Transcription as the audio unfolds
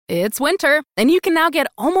It's winter, and you can now get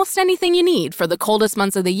almost anything you need for the coldest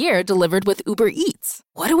months of the year delivered with Uber Eats.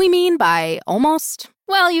 What do we mean by almost?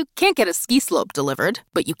 Well, you can't get a ski slope delivered,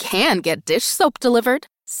 but you can get dish soap delivered.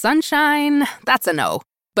 Sunshine, that's a no.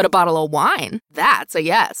 But a bottle of wine, that's a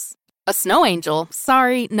yes. A snow angel,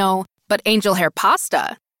 sorry, no. But angel hair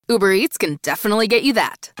pasta, Uber Eats can definitely get you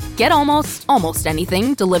that. Get almost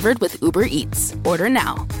anything delivered with Uber Eats. Order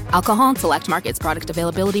now. Alcohol and select markets. Product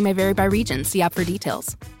availability may vary by region. See app for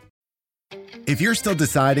details. If you're still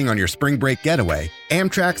deciding on your spring break getaway,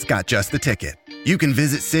 Amtrak's got just the ticket. You can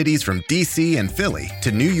visit cities from D.C. and Philly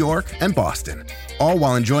to New York and Boston, all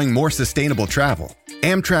while enjoying more sustainable travel.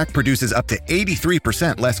 Amtrak produces up to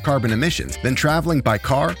 83% less carbon emissions than traveling by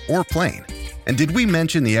car or plane. And did we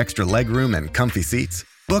mention the extra legroom and comfy seats?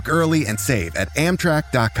 Book early and save at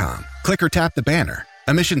Amtrak.com. Click or tap the banner.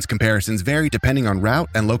 Emissions comparisons vary depending on route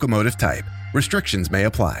and locomotive type. Restrictions may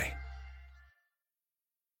apply.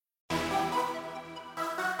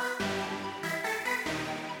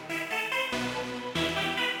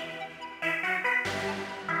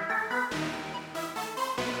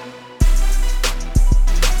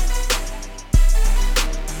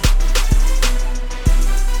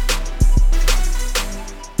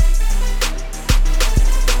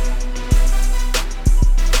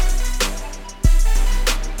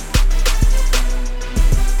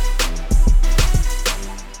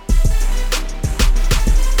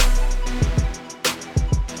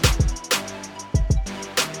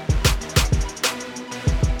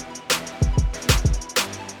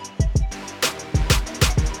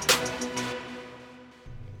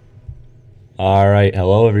 All right,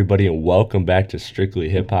 hello everybody, and welcome back to Strictly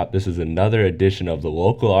Hip Hop. This is another edition of the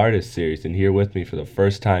Local Artist Series, and here with me for the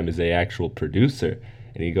first time is a actual producer,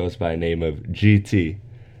 and he goes by the name of GT.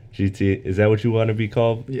 GT, is that what you want to be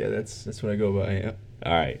called? Yeah, that's what I go by. Yeah.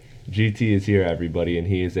 All right, GT is here, everybody, and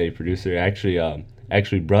he is a producer,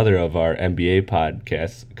 actually brother of our NBA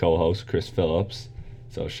podcast co-host Chris Phillips.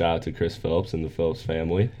 So shout out to Chris Phillips and the Phillips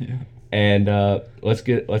family. Yeah. And let's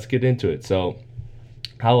get into it. So,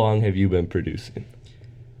 how long have you been producing?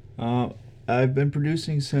 I've been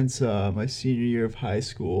producing since my senior year of high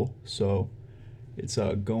school, so it's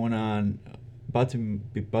going on about to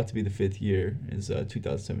be the fifth year is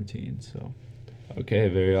 2017. So. Okay,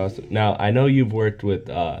 very awesome. Now I know you've worked with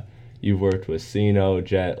Sino,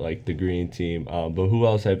 Jet, like the Green Team, but who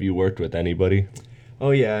else have you worked with? Anybody?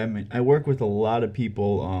 Oh yeah, I mean I work with a lot of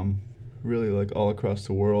people, really like all across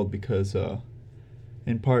the world because.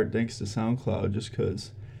 In part thanks to SoundCloud, just because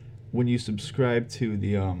when you subscribe to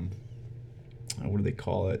the what do they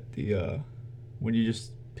call it, the when you just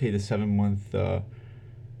pay the 7-month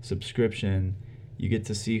subscription, you get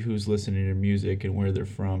to see who's listening to your music and where they're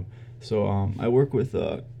from. So I work with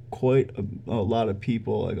quite a lot of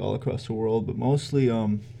people like all across the world, but mostly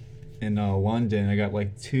in London. I got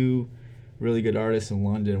like two really good artists in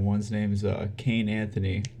London. One's name's Kane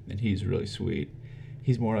Anthony, and he's really sweet.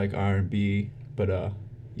 He's more like R&B. But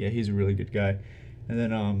yeah, he's a really good guy. And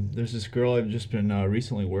then there's this girl I've just been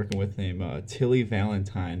recently working with named Tilly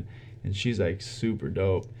Valentine, and she's like super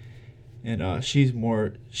dope. And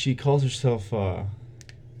she calls herself what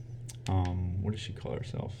does she call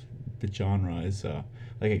herself? The genre is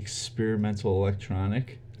like experimental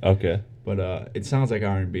electronic. Okay. But it sounds like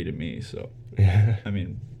R&B to me, so I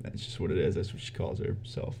mean that's just what it is. That's what she calls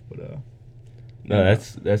herself. But no,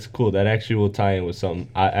 that's cool. That actually will tie in with something.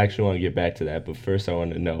 I actually want to get back to that, but first I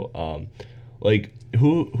want to know, like,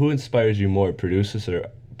 who inspires you more, producers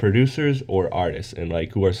or artists, and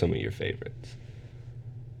like, who are some of your favorites?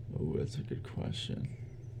 Oh, that's a good question.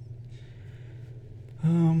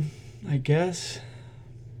 I guess,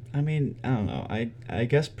 I mean, I don't know. I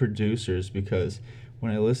guess producers, because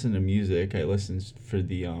when I listen to music, I listen for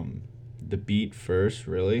the beat first,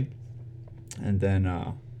 really, and then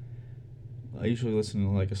I usually listen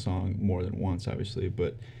to like a song more than once, obviously,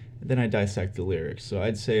 but then I dissect the lyrics. So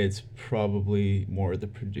I'd say it's probably more the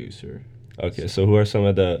producer. Okay, so who are some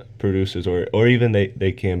of the producers, or even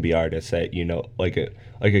they can be artists that you know, like a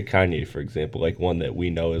Kanye, for example, like one that we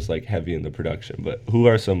know is like heavy in the production. But who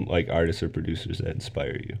are some like artists or producers that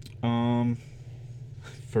inspire you?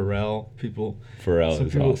 Pharrell. Pharrell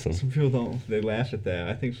is awesome. Some people they laugh at that.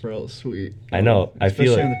 I think Pharrell is sweet. I know. I feel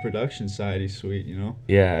especially like on the production side, he's sweet. You know.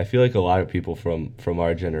 Yeah, I feel like a lot of people from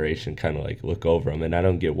our generation kind of like look over him, and I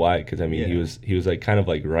don't get why. Because I mean, Yeah. he was like kind of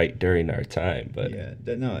like right during our time. But yeah,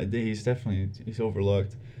 he's definitely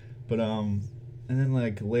overlooked. But and then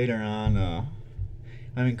like later on,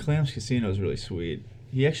 I mean, Clams Casino is really sweet.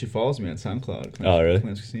 He actually follows me on SoundCloud. Oh, really?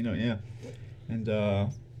 Clams Casino, yeah.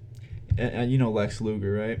 And you know Lex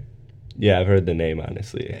Luger, right? Yeah, I've heard the name,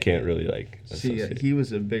 honestly. I can't really, like, See, associate. he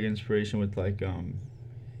was a big inspiration with, like,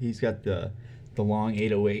 he's got the long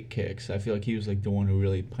 808 kicks. I feel like he was, like, the one who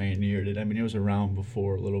really pioneered it. I mean, it was around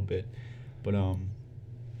before a little bit. But,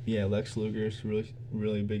 yeah, Lex Luger's really,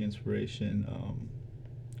 really big inspiration.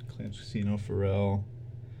 Clarence Casino, Pharrell.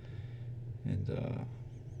 And,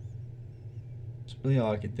 it's really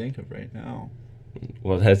all I can think of right now.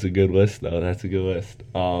 Well, that's a good list, though. That's a good list.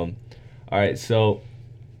 All right, so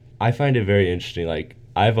I find it very interesting. Like,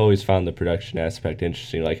 I've always found the production aspect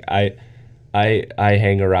interesting. Like, I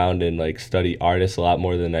hang around and, like, study artists a lot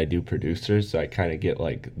more than I do producers, so I kind of get,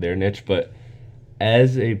 like, their niche. But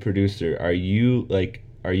as a producer, are you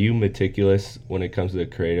meticulous when it comes to the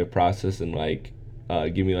creative process and, like,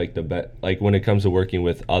 give me, like, like, when it comes to working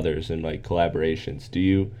with others and, like, collaborations, do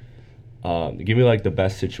you give me, like, the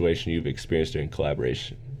best situation you've experienced during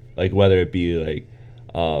collaboration, like, whether it be, like,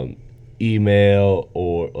 email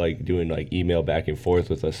or, like, doing, like, email back and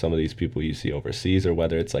forth with some of these people you see overseas, or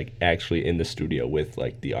whether it's, like, actually in the studio with,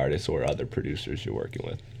 like, the artists or other producers you're working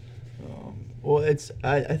with. Well,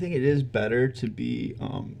 I think it is better to be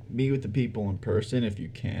meet with the people in person if you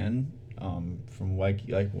can. From like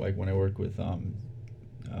when I work with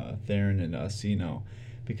Theron and Sino,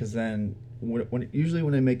 because then usually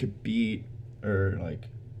when I make a beat, or like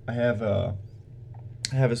I have a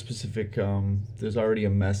specific there's already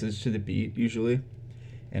a message to the beat usually,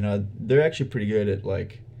 and they're actually pretty good at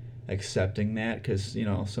like accepting that, because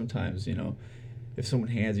sometimes if someone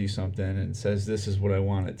hands you something and says this is what I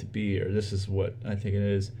want it to be, or this is what I think it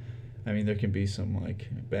is, I mean there can be some like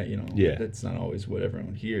Yeah. that's not always what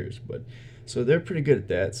everyone hears, but so they're pretty good at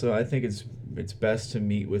that. So I think it's best to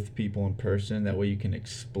meet with people in person, that way you can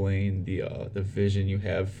explain the vision you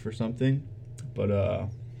have for something. But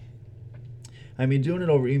I mean doing it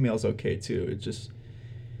over email is okay too. It just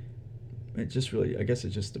really, I guess it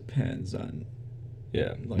just depends on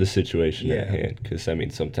The situation at yeah. hand, because I mean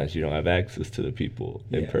sometimes you don't have access to the people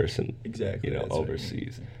in Yeah, person, exactly, that's what I mean.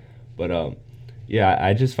 overseas. But yeah,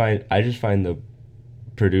 I just find the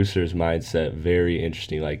producer's mindset very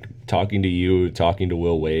interesting. Like, talking to you, talking to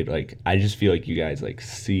Will Wade, like, I just feel like you guys, like,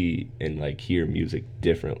 see and, like, hear music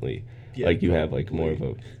differently. Yeah, Like, you have, like, more of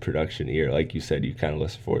probably. a production ear. Like you said, you kind of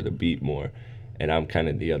listen for the beat more, and I'm kind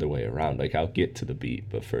of the other way around. Like, I'll get to the beat,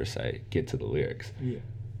 but first I get to the lyrics. Yeah.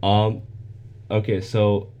 Okay,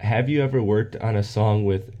 so have you ever worked on a song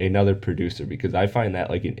with another producer? Because I find that,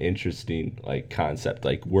 like, an interesting, like, concept,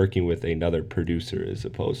 like working with another producer as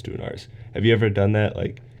opposed to an artist. Have you ever done that?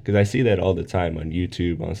 Like, because I see that all the time on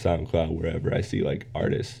YouTube, on SoundCloud, wherever I see, like,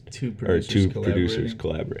 artists Two or two producers producers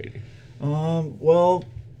collaborating. Well,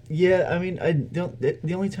 yeah, I mean, I don't.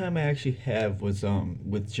 The only time I actually have was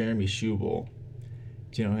with Jeremy Schubel.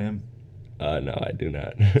 Do you know him? No, I do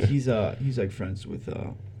not. He's like friends with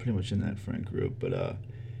pretty much in that friend group. But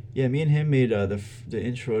yeah, me and him made the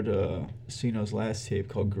intro to Sino's last tape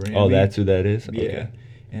called Grammy. Oh, that's who that is? Yeah, Okay.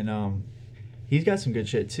 and he's got some good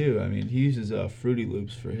shit too. I mean, he uses Fruity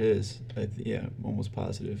Loops for his. Yeah, I'm almost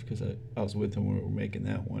positive, because I was with him when we were making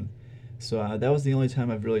that one. So that was the only time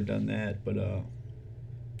I've really done that. But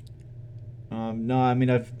no, I mean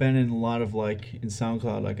I've been in a lot of, like, in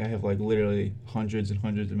SoundCloud, like I have like literally hundreds and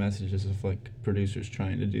hundreds of messages of like producers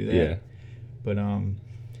trying to do that. Yeah. But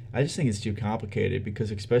I just think it's too complicated,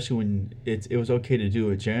 because especially when it was okay to do it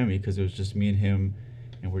with Jeremy, because it was just me and him,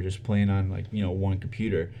 and we're just playing on, like, one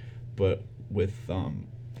computer. But with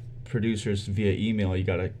producers via email, you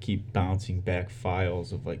gotta keep bouncing back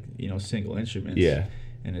files of, like, single instruments. Yeah.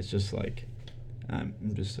 And it's just like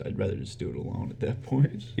I'd rather just do it alone at that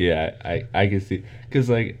point. Yeah, I can see, because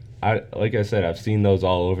like I said, I've seen those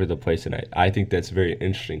all over the place, and I think that's very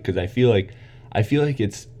interesting, because I feel like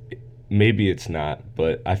it's, maybe it's not,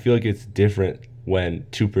 but I feel like it's different when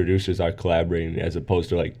two producers are collaborating as opposed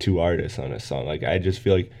to, like, two artists on a song. Like, I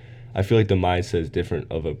feel like the mindset is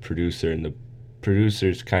different of a producer, and the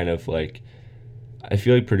producers kind of, like, I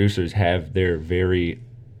feel like producers have their very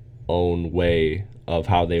own way of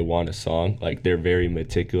how they want a song. Like, they're very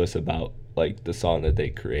meticulous about, like, the song that they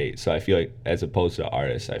create. So I feel like, as opposed to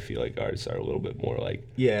artists, I feel like artists are a little bit more, like,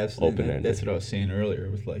 Yeah, open-ended. that's what I was saying earlier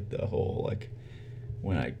with, like, the whole, like,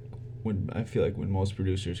 when I feel like when most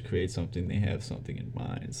producers create something, they have something in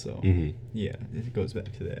mind. So yeah, it goes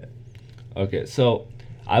back to that. Okay, so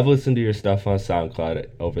I've listened to your stuff on SoundCloud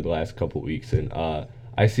over the last couple weeks, and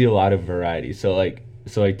I see a lot of variety. So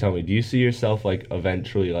tell me, do you see yourself, like,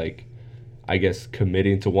 eventually, like, I guess,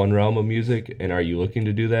 committing to one realm of music, and are you looking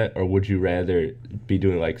to do that, or would you rather be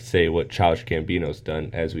doing, like, say, what Childish Gambino's done,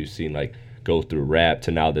 as we've seen, like, go through rap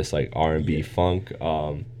to now this, like, R&B Yeah. funk?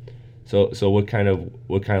 So what kind of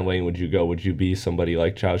lane would you go? Would you be somebody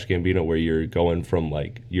like Childish Gambino where you're going from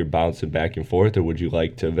like you're bouncing back and forth, or would you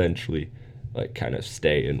like to eventually like kind of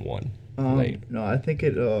stay in one lane? No, I think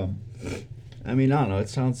it. I mean, I don't know. It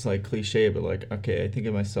sounds like cliche, but like, okay, I think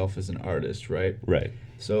of myself as an artist, right? Right.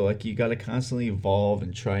 So like, you got to constantly evolve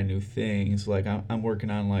and try new things. Like, I'm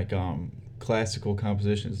working on like classical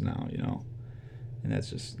compositions now, you know, and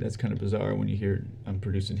that's kind of bizarre when you hear I'm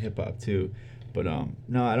producing hip hop too. But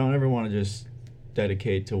no, I don't ever want to just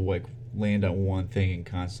dedicate to like land on one thing and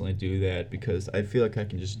constantly do that, because I feel like I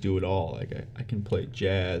can just do it all. Like I can play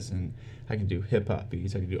jazz, and I can do hip hop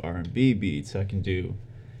beats, I can do R&B beats, I can do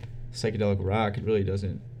psychedelic rock. I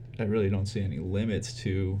really don't see any limits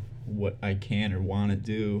to what I can or want to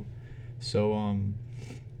do. So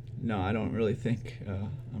no, I don't really think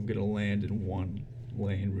I'm gonna land in one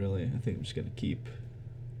lane really. I think I'm just gonna keep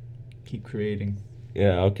creating.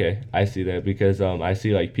 Yeah, okay. I see that because I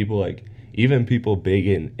see like people like even people big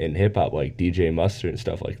in hip hop like DJ Mustard and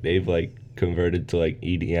stuff like they've like converted to like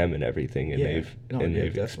EDM and everything and Yeah. they've No, yeah,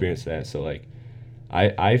 definitely. experienced that. So like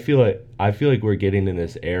I feel like we're getting in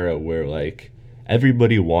this era where like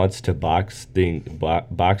everybody wants to box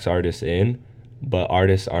artists in, but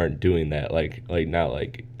artists aren't doing that. Like now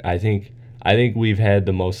like I think we've had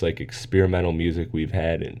the most like experimental music we've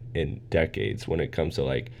had in decades when it comes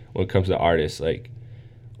to artists like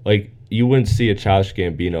you wouldn't see a Childish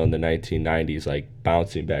Gambino in the 1990s like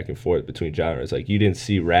bouncing back and forth between genres. Like you didn't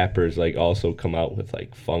see rappers like also come out with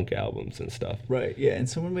like funk albums and stuff. Right, yeah, and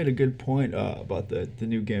someone made a good point about the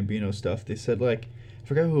new Gambino stuff. They said, like, I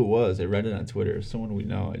forgot who it was. I read it on Twitter. Someone we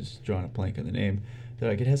know. I just drawing a blank on the name. They're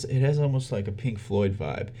like, it has almost like a Pink Floyd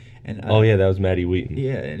vibe. And Oh yeah, that was Maddie Wheaton.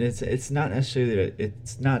 yeah, and it's not necessarily that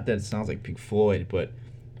it's not that it sounds like Pink Floyd, but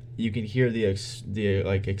you can hear the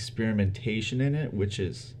like experimentation in it, which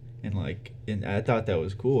is and I thought that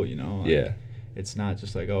was cool. You know. Like, Yeah. it's not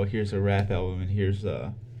just like, oh, here's a rap album and here's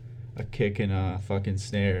a kick and a fucking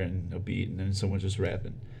snare and a beat and then someone's just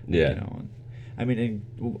rapping. Yeah. You know, and, I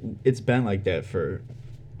mean, it's been like that for.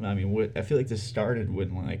 I mean, I feel like this started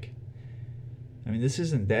when like. I mean, this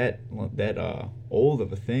isn't that old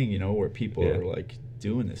of a thing, you know, where people Yeah. are like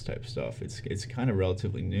doing this type of stuff. It's kind of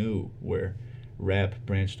relatively new where rap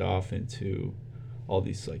branched off into all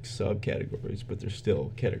these like subcategories, but they're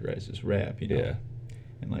still categorized as rap, you know. Yeah.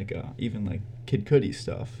 And like even like Kid Cudi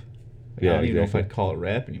stuff. Like, Yeah, I don't even know if exactly. I'd call it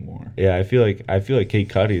rap anymore. Yeah, I feel like Kid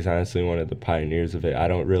Cudi is honestly one of the pioneers of it. I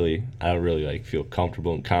don't really like feel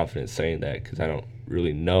comfortable and confident saying that because I don't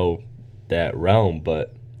really know that realm,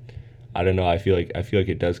 but I don't know. I feel like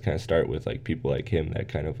it does kind of start with like people like him that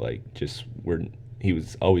kind of like just were. He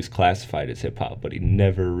was always classified as hip hop, but he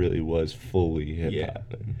never really was fully hip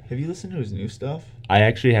hop. Yeah. Have you listened to his new stuff? I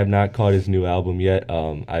actually have not caught his new album yet.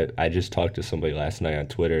 I just talked to somebody last night on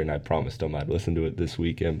Twitter, and I promised him I'd listen to it this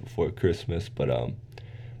weekend before Christmas. But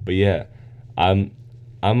yeah, I'm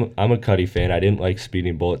a Cudi fan. I didn't like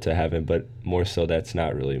Speeding Bullet to Heaven, but more so that's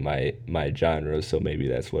not really my genre. So maybe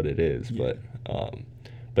that's what it is. Yeah.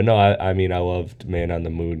 But no, I mean I loved Man on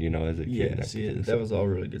the Moon, you know, as a kid. Yeah, and see, everything, that was all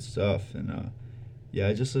really good stuff, and yeah,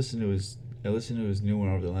 I listened to his new one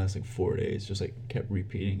over the last like 4 days, just like kept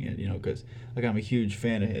repeating it, you know, because like I'm a huge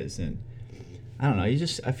fan of his, and I don't know,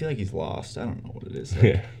 I feel like he's lost. I don't know what it is. Like,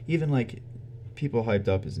 Yeah. even like people hyped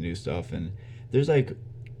up his new stuff, and there's like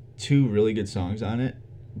 2 really good songs on it,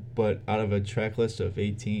 but out of a track list of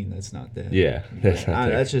 18, that's not that. Yeah, that's not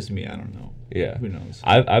there. That's just me. I don't know. Yeah. Who knows?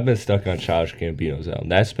 I've been stuck on Childish Gambino's album.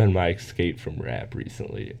 That's been my escape from rap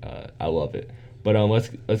recently. I love it. But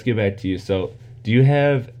let's get back to you. So, do you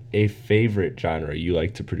have a favorite genre you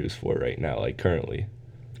like to produce for right now, like currently?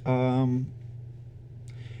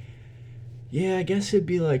 Yeah, I guess it'd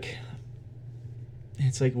be like,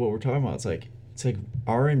 it's like what we're talking about. It's like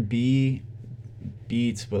R&B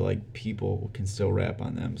beats, but like people can still rap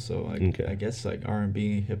on them. So like, Okay. I guess like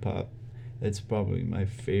R&B, hip hop, that's probably my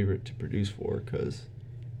favorite to produce for, because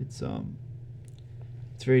it's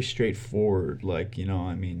very straightforward. Like, you know,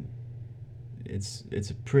 I mean, it's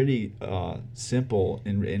pretty simple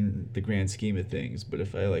in the grand scheme of things. But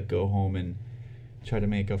if I like go home and try to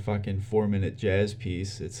make a fucking 4-minute jazz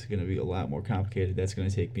piece, it's gonna be a lot more complicated. That's gonna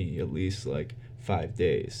take me at least like 5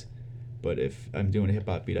 days. But if I'm doing a hip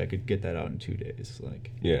hop beat, I could get that out in 2 days,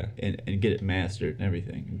 like, Yeah. and get it mastered and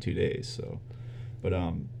everything in 2 days. So, but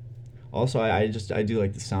also I do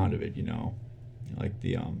like the sound of it, you know, like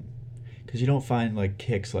the because you don't find like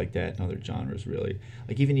kicks like that in other genres really.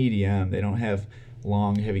 Like even EDM, they don't have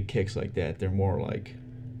long heavy kicks like that. They're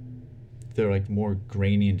like more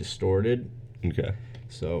grainy and distorted. Okay.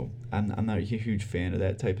 So I'm not a huge fan of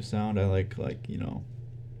that type of sound. I like, you know,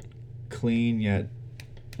 clean yet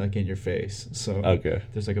like in your face. So Okay.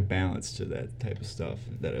 there's like a balance to that type of stuff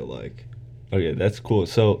that I like. Okay, that's cool.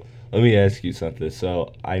 So let me ask you something.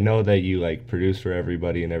 So I know that you like produce for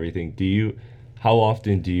everybody and everything. How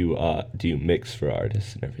often do you mix for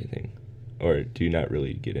artists and everything, or do you not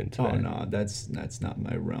really get into Oh that? no, that's not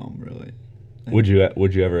my realm really. Would you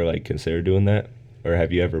ever like consider doing that, or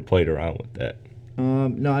have you ever played around with that?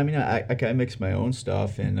 No, I mean I mix my own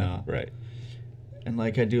stuff Right. and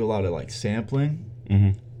like I do a lot of like sampling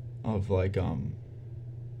Mhm. of like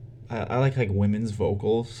I like women's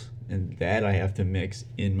vocals, and that I have to mix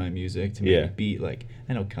in my music to make Yeah. a beat. Like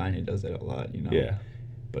I know Kanye does that a lot, you know. Yeah.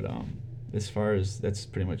 But as far as that's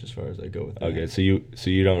pretty much as far as I go with that. Okay, so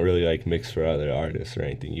you don't really like mix for other artists or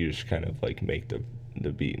anything. You just kind of like make the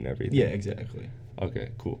beat and everything. Yeah, exactly. Okay,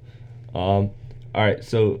 cool. All right,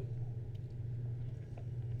 so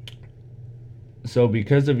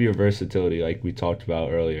because of your versatility, like we talked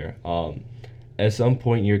about earlier, at some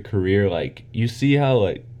point in your career, like you see how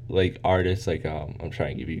like artists like I'm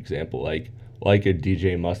trying to give you an example, like a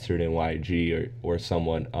DJ Mustard and YG or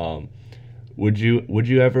someone, would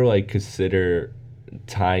you ever like consider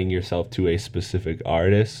tying yourself to a specific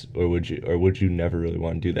artist, or would you never really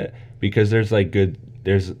want to do that? Because there's like good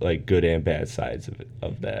and bad sides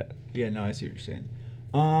of that. Yeah, no, I see what you're saying.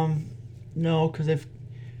 No, because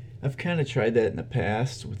I've kind of tried that in the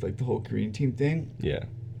past with like the whole green team thing, Yeah.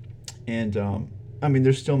 and I mean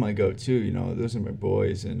they're still my go-to. You know, those are my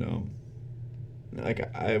boys, and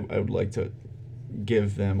like I would like to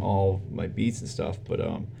give them all my beats and stuff, but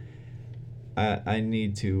I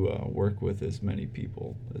need to work with as many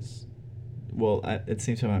people as well. At the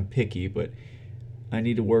same time, I'm picky, but I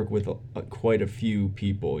need to work with quite a few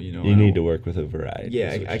people. You know, You need to work with a variety.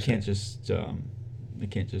 Yeah, is what I you're can't saying. I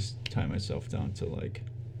can't just tie myself down to like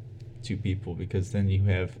two people, because then you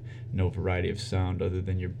have no variety of sound other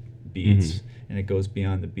than your beats, and it goes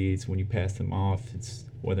beyond the beats. When you pass them off, it's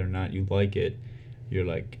whether or not you like it. You're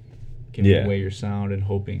like giving Yeah. away your sound and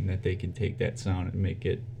hoping that they can take that sound and make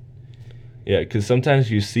it. Yeah, because sometimes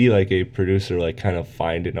you see like a producer like kind of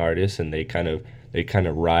find an artist and they kind of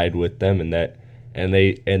ride with them, and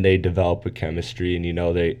they develop a chemistry, and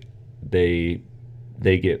they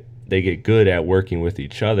get good at working with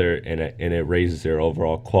each other, and it raises their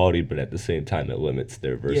overall quality, but at the same time it limits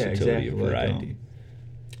their versatility and variety.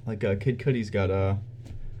 Like Kid Cudi's got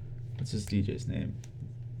what's his DJ's name?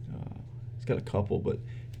 He's got a couple, but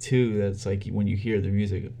two that's like when you hear their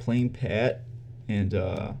music, Plain Pat and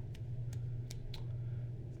trying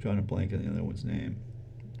to blank on the other one's name.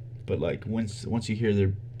 But like once you hear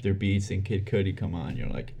their beats and Kid Cudi come on, you're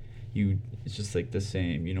like it's just like the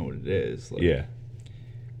same. You know what it is. Like, Yeah.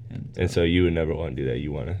 And So you would never want to do that.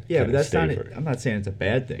 You want to but that's not. I'm not saying it's a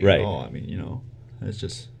bad thing Right. at all. I mean, you know, it's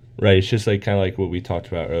just. Right, it's just like kind of like what we talked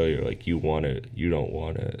about earlier. Like you don't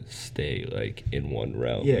want to stay like in one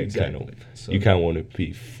realm. Yeah, exactly. You kind of want to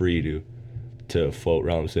be free to float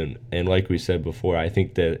realms, and like we said before, I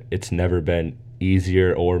think that it's never been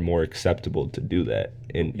easier or more acceptable to do that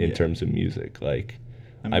in terms of music. Like,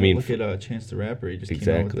 I mean look at Chance the Rapper. He just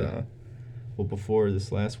exactly. came out with before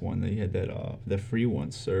this last one, they had that free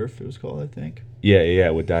one, Surf. It was called, I think. Yeah,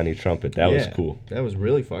 with Donnie Trumpet. That was cool. That was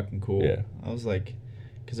really fucking cool. Yeah. I was like,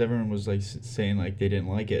 because everyone was like saying like they didn't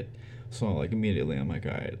like it, so like immediately I'm like,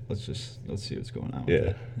 all right, let's see what's going on with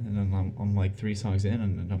it. And then I'm like 3 songs in,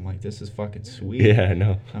 and I'm like, this is fucking sweet. Yeah, I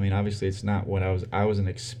know. I mean, obviously it's not what I wasn't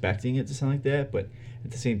expecting it to sound like that, but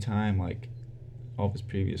at the same time, like all of his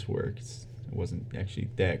previous work, it wasn't actually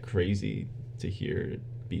that crazy to hear it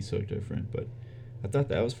be so different. But I thought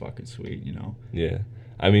that was fucking sweet, you know. Yeah.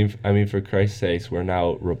 I mean, for Christ's sakes, we're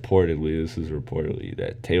now this is reportedly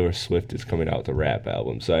that Taylor Swift is coming out with a rap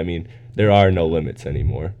album. So, I mean, there are no limits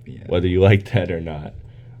anymore, whether you like that or not.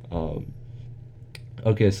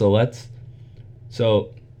 Okay, so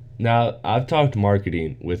now I've talked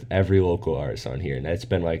marketing with every local artist on here, and that's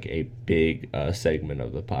been like a big segment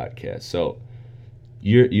of the podcast. So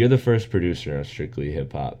you're the first producer on Strictly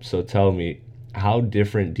Hip Hop. So tell me, how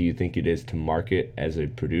different do you think it is to market as a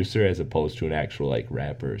producer as opposed to an actual like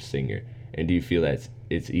rapper or singer? And do you feel that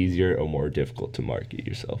it's easier or more difficult to market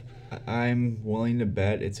yourself? I'm willing to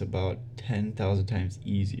bet it's about 10,000 times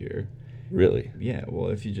easier. Really? Yeah, well,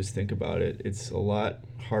 if you just think about it, it's a lot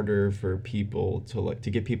harder for people to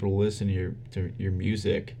get people to listen to your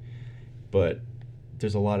music, but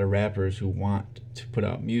there's a lot of rappers who want to put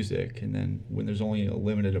out music, and then when there's only a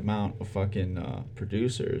limited amount of fucking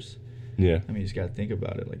producers. Yeah. I mean, you just got to think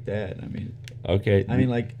about it like that. I mean, okay. I mean,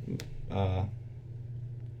 like,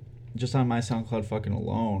 just on my SoundCloud fucking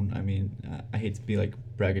alone, I mean, I hate to be like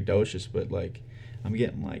braggadocious, but like, I'm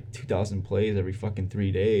getting like 2,000 plays every fucking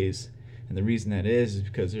 3 days, And the reason that is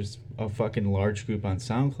because there's a fucking large group on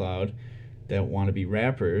SoundCloud that want to be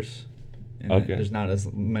rappers, and Okay. there's not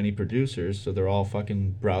as many producers, so they're all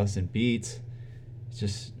fucking browsing beats. It's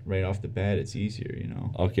just right off the bat, it's easier, you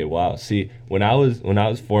know. Okay, wow. See, when I was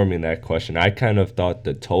forming that question, I kind of thought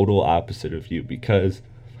the total opposite of you, because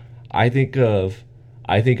I think of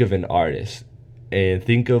an artist and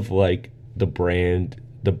think of like the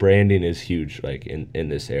branding is huge like in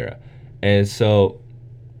this era. And so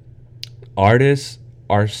artists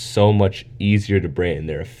are so much easier to brand.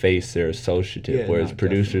 They're a face, they're associative, Yeah, whereas no,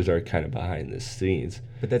 producers definitely. are kind of behind the scenes.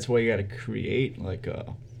 But that's why you got to create like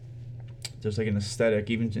there's like an aesthetic,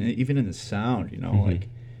 even in the sound, you know, like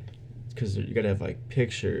because you got to have like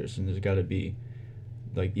pictures, and there's got to be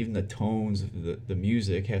like even the tones of the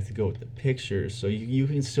music have to go with the pictures, so you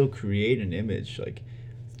can still create an image like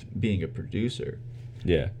being a producer.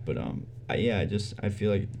 Yeah. But I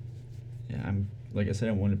feel like, yeah, I'm like I said,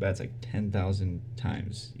 I'm one of bats like 10,000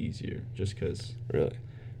 times easier just because Really.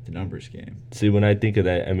 the numbers game. See, when I think of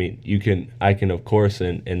that, I mean, I can of course,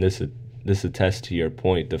 and this attests to your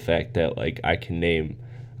point, the fact that like I can name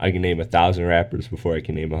 1,000 rappers before I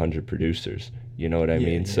can name 100 producers. You know what I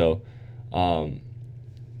mean? Yeah.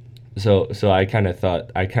 So I kind of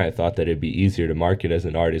thought that it'd be easier to market as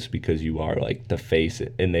an artist because you are like the face,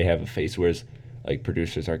 and they have a face, whereas like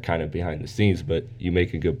producers are kind of behind the scenes. But you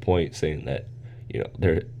make a good point saying that, you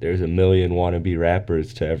know, there's a million wannabe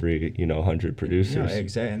rappers to every 100 producers. No,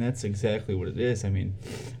 exactly, and that's exactly what it is. I mean,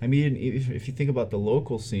 if you think about the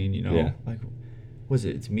local scene, you know, Yeah. like,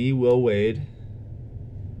 it's me, Will Wade,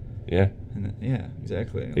 Yeah. and then, yeah,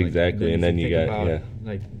 exactly, like, Exactly, and then if you think got- about, yeah.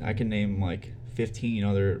 like I can name like 15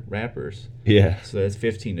 other rappers, Yeah. so that's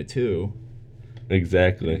 15 to 2.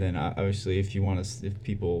 Exactly. And then obviously, if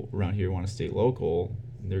people around here want to stay local,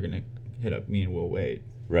 they're gonna hit up me and Will Wade.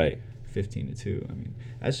 Right. 15 to 2. I mean,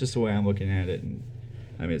 that's just the way I'm looking at it, and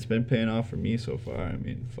I mean, it's been paying off for me so far. I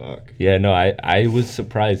mean, fuck. Yeah, no, I was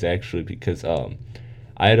surprised actually because I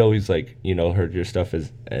had always like, heard your stuff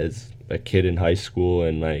as a kid in high school,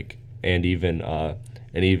 and like even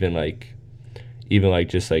like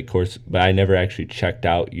just like course, but I never actually checked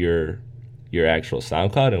out your actual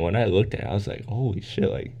SoundCloud. And when I looked at it, I was like, holy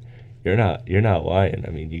shit, like you're not lying. I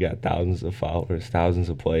mean, you got thousands of followers, thousands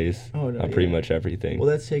of plays Oh, no, on pretty yeah. much everything. Well,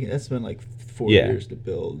 that's been like 4 Yeah. years to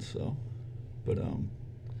build, so.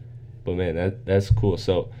 But man, that's cool.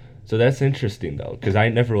 So that's interesting though, because I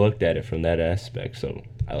never looked at it from that aspect. So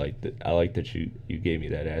I like that you gave me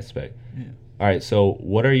that aspect. Yeah. All right. So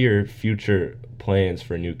what are your future plans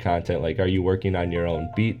for new content? Like, are you working on your own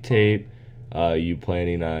beat tape? Are you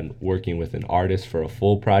planning on working with an artist for a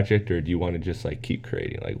full project, or do you want to just like keep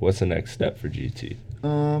creating? Like, what's the next step for GT?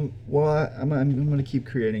 Well, I'm gonna keep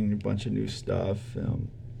creating a bunch of new stuff.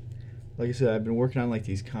 Like I said, I've been working on like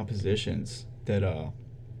these compositions that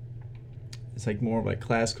it's like more of like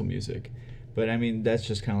classical music, but I mean that's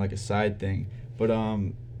just kind of like a side thing. But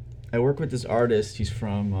I work with this artist. He's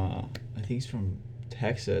from I think he's from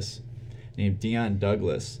Texas, named Dion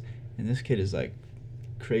Douglas, and this kid is like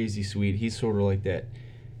crazy sweet. He's sort of like that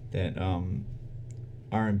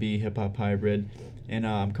R&B hip hop hybrid, and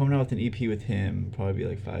I'm coming out with an EP with him. Probably be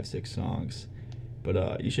like 5-6 songs,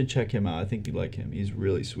 but you should check him out. I think you'd like him. He's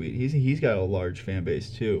really sweet. He's got a large fan base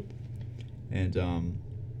too, and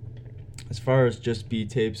as far as just beat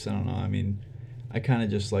tapes, I don't know. I mean, I kind of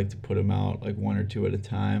just like to put them out like 1 or 2 at a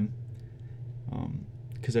time,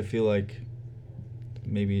 because I feel like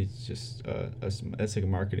maybe it's just that's like a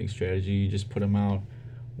marketing strategy. You just put them out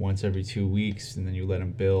once every 2 weeks, and then you let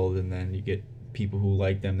them build, and then you get people who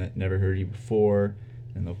like them that never heard you before,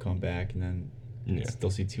 and they'll come back, and then they'll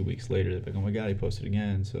see 2 weeks later, they're like, oh my god, he posted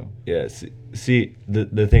again. So yeah, see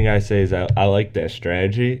the thing I say is I like that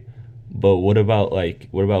strategy, but what about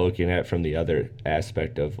looking at it from the other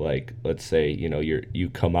aspect of, like, let's say you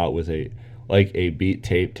come out with a beat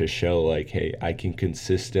tape to show like, hey, I can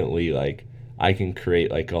consistently, like, I can create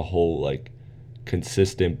like a whole like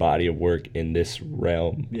consistent body of work in this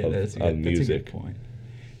realm of music. That's a good point.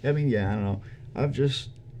 I mean, I don't know.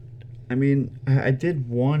 I did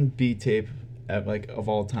one beat tape of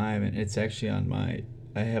all time, and it's actually on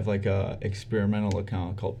I have like a experimental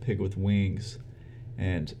account called Pig with Wings,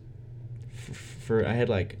 and I had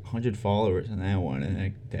like 100 followers on that one,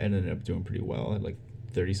 and that ended up doing pretty well. I had like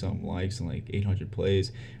 30-something likes and like 800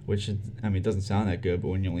 plays, which it doesn't sound that good, but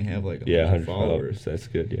when you only have like 100 followers, that's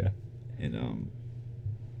good, yeah. And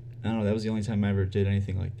I don't know, that was the only time I ever did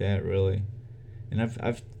anything like that, really. And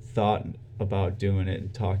I've thought about doing it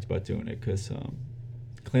and talked about doing it because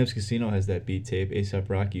Clams Casino has that beat tape. A$AP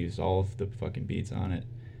Rocky used all of the fucking beats on it.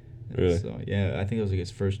 And Really? So yeah, I think it was like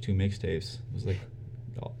his first 2 mixtapes. It was like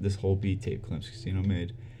this whole beat tape Glimpse Casino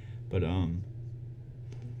made. But I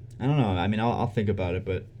don't know. I mean, I'll think about it,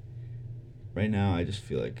 but right now I just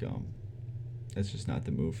feel like that's just not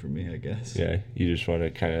the move for me, I guess. Yeah, you just want to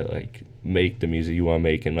kind of like make the music you want to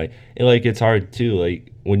make, and like it's hard too.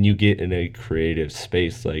 Like when you get in a creative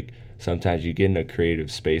space, like sometimes you get in a creative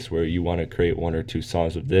space where you want to create 1 or 2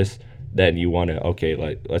 songs with this, then you want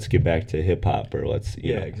to let's get back to hip hop, or let's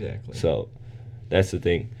you know. Exactly. So that's the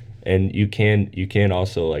thing. And you can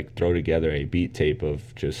also like throw together a beat tape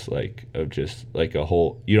of just like a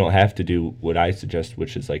whole. You don't have to do what I suggest,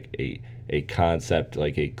 which is like a concept,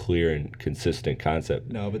 like a clear and consistent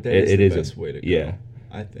concept. No, but that is the best way to go. Yeah,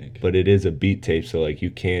 I think. But it is a beat tape, so like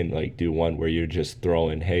you can like do one where you're just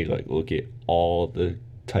throwing, hey, like look at all the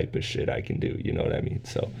type of shit I can do. You know what I mean?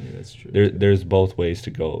 So yeah, that's true. There's both ways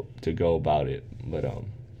to go about it. But all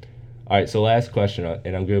right. So last question,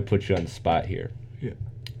 and I'm gonna put you on the spot here. Yeah.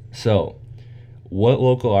 So, what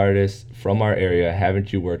local artists from our area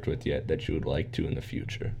haven't you worked with yet that you would like to in the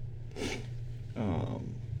future?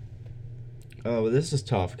 Well, this is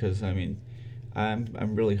tough because I mean,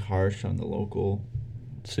 I'm really harsh on the local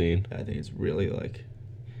scene. I think it's really like,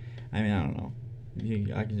 I mean, I don't know.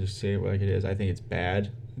 I can just say it like it is. I think it's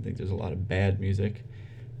bad. I think there's a lot of bad music,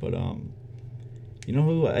 but you know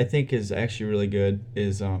who I think is actually really good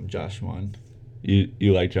is Josh Munn.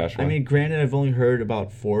 You like Josh Munn? I mean, granted, I've only heard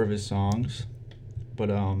about 4 of his songs, but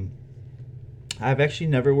I've actually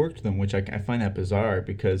never worked with him, which I find that bizarre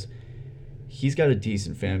because he's got a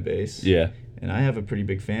decent fan base. Yeah. And I have a pretty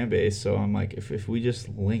big fan base, so I'm like, if we just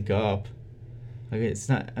link up, like it's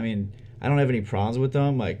not. I mean, I don't have any problems with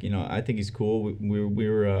him. Like, you know, I think he's cool. We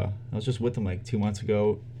were I was just with him like 2 months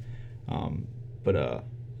ago, but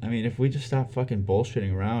I mean, if we just stop fucking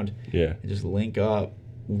bullshitting around, yeah, and just link up,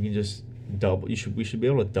 we can just double. We should be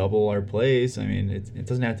able to double our plays. I mean, it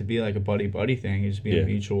doesn't have to be like a buddy thing. It just be a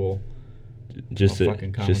mutual. Just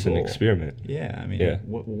an experiment. Yeah, I mean,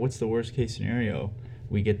 what's the worst case scenario?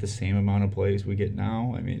 We get the same amount of plays we get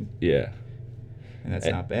now. I mean, yeah, and that's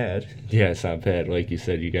not bad. Yeah, it's not bad. Like you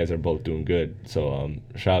said, you guys are both doing good. So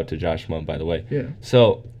shout out to Josh Munn, by the way. Yeah.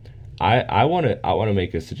 So I want to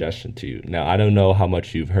make a suggestion to you. Now, I don't know how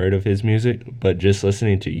much you've heard of his music, but just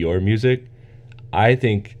listening to your music, I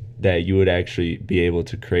think that you would actually be able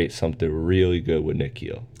to create something really good with Nick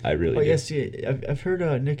Heel. I really do. Yes, yeah, I've heard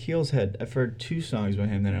Nick Heel's I've heard 2 songs by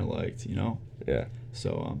him that I liked, you know? Yeah.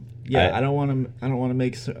 So, I don't want to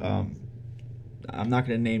make, I'm not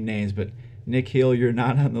going to name names, but Nick Heel, you're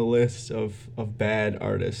not on the list of bad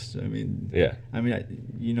artists. I mean, yeah. I mean,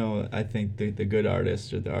 I think the good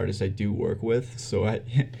artists are the artists I do work with, so I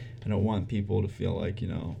don't want people to feel like, you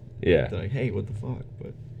know, yeah, they're like, hey, what the fuck,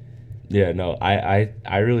 but. Yeah, no, I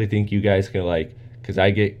really think you guys can, like, because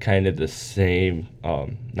I get kind of the same,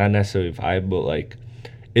 not necessarily vibe, but like,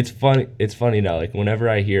 it's funny now. Like whenever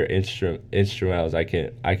I hear instrumentals, I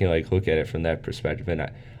can like look at it from that perspective, and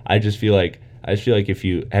I just feel like have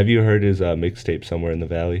you heard his mixtape Somewhere in the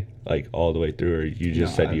Valley, like all the way through, or you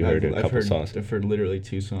just said you heard a couple songs? I've heard literally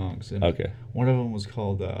 2 songs. And okay. One of them was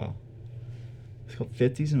called it's called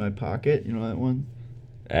 50s in My Pocket. You know that one?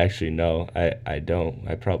 Actually, no, I don't.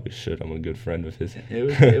 I probably should. I'm a good friend with his.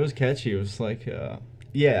 It was catchy. It was like,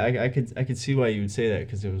 I could see why you would say that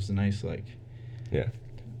because it was a nice like. Yeah,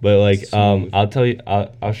 but like smooth. I'll tell you,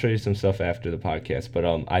 I'll show you some stuff after the podcast. But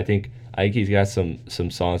I think he's got some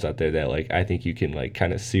songs out there that like I think you can like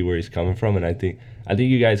kind of see where he's coming from, and I think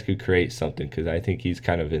you guys could create something because I think he's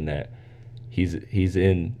kind of in that. He's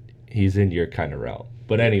in your kind of realm.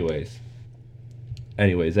 But anyways,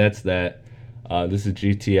 that's that. This is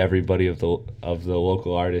GT, everybody of the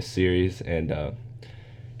local artist series, and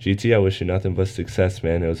GT, I wish you nothing but success,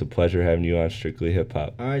 man. It was a pleasure having you on Strictly Hip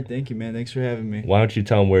Hop. All right, thank you, man. Thanks for having me. Why don't you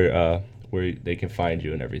tell them where they can find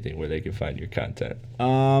you and everything, where they can find your content?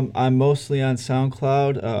 I'm mostly on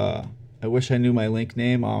SoundCloud. I wish I knew my link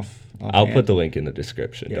name off. I'll put the link in the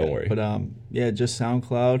description. Don't worry. But just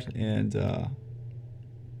SoundCloud, and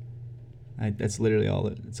that's literally all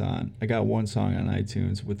that it's on. I got 1 song on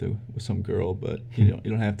iTunes with some girl, but you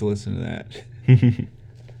don't have to listen to that.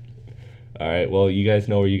 All right. Well, you guys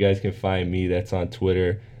know where you guys can find me. That's on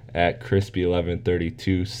Twitter at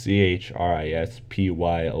Crispy1132,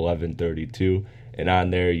 CHRISPY1132, and on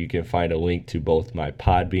there you can find a link to both my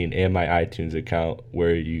Podbean and my iTunes account,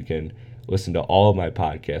 where you can listen to all of my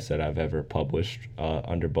podcasts that I've ever published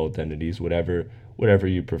under both entities, whatever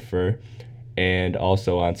you prefer. And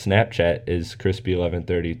also on Snapchat is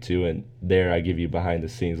Crispy1132, and there I give you behind the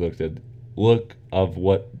scenes look of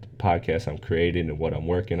what podcast I'm creating and what I'm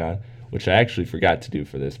working on, which I actually forgot to do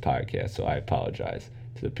for this podcast, so I apologize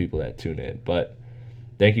to the people that tune in. But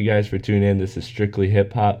thank you guys for tuning in. This is Strictly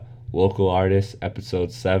Hip Hop, Local Artists,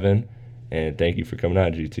 Episode 7. And thank you for coming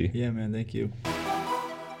on, GT. Yeah, man. Thank you.